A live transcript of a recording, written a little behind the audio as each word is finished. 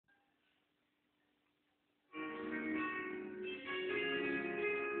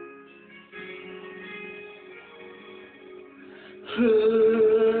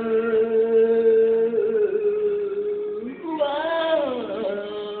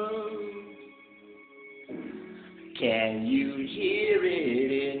Can you hear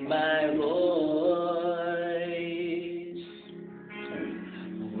it in my voice?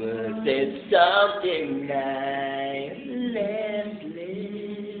 Was it something mindlessly?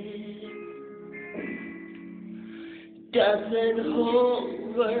 Doesn't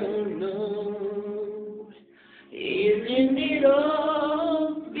whole world know? Isn't it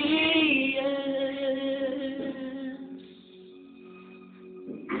obvious?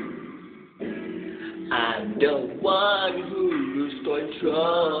 I'm the one who loses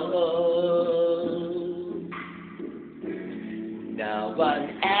control. Now I'm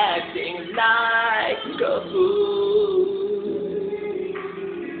acting like a fool.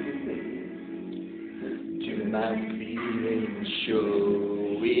 To my feeling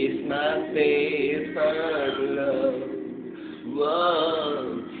show is my favorite love.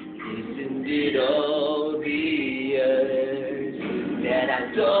 Whoa, isn't it obvious that I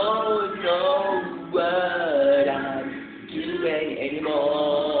don't know what I'm doing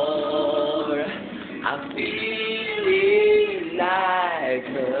anymore? I'm feeling like a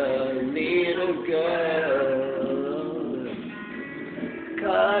little girl,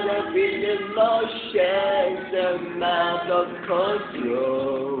 caught up in emotions, amount of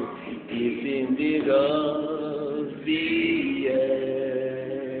control. Isn't it obvious?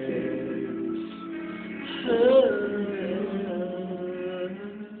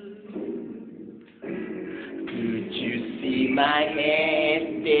 Could you see my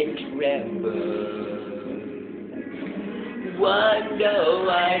hand that tremble? Wonder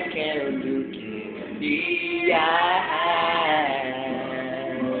I can look in the eyes.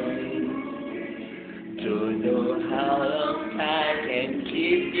 Don't know how long I can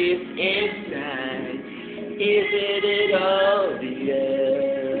keep this inside. Isn't it obvious?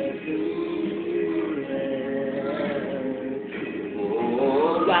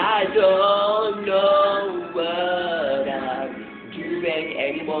 Oh, I don't know what I'm doing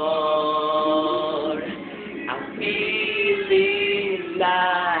anymore. I'm feeling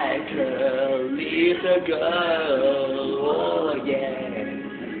like a little girl, oh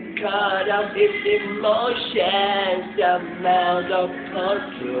yeah, caught up in emotions, amount of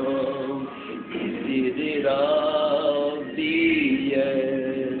control. Is it obvious?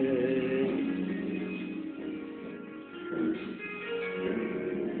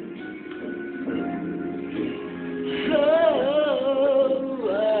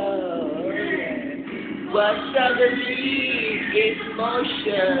 What suddenly is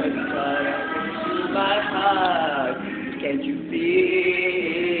motion caught up into my heart? Can't you feel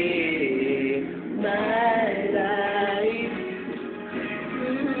my life?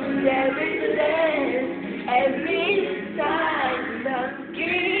 Every time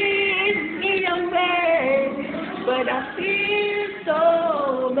knocking me away, but I feel so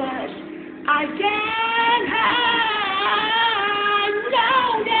much I can't hide.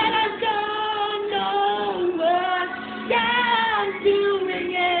 Now that I don't know what I'm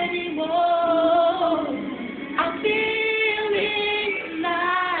doing anymore, I'm feeling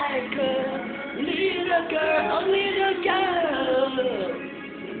like a little girl,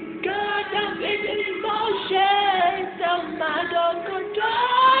 caught up in emotions of my own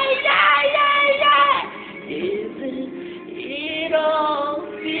control. Yeah, yeah, yeah. Isn't it all?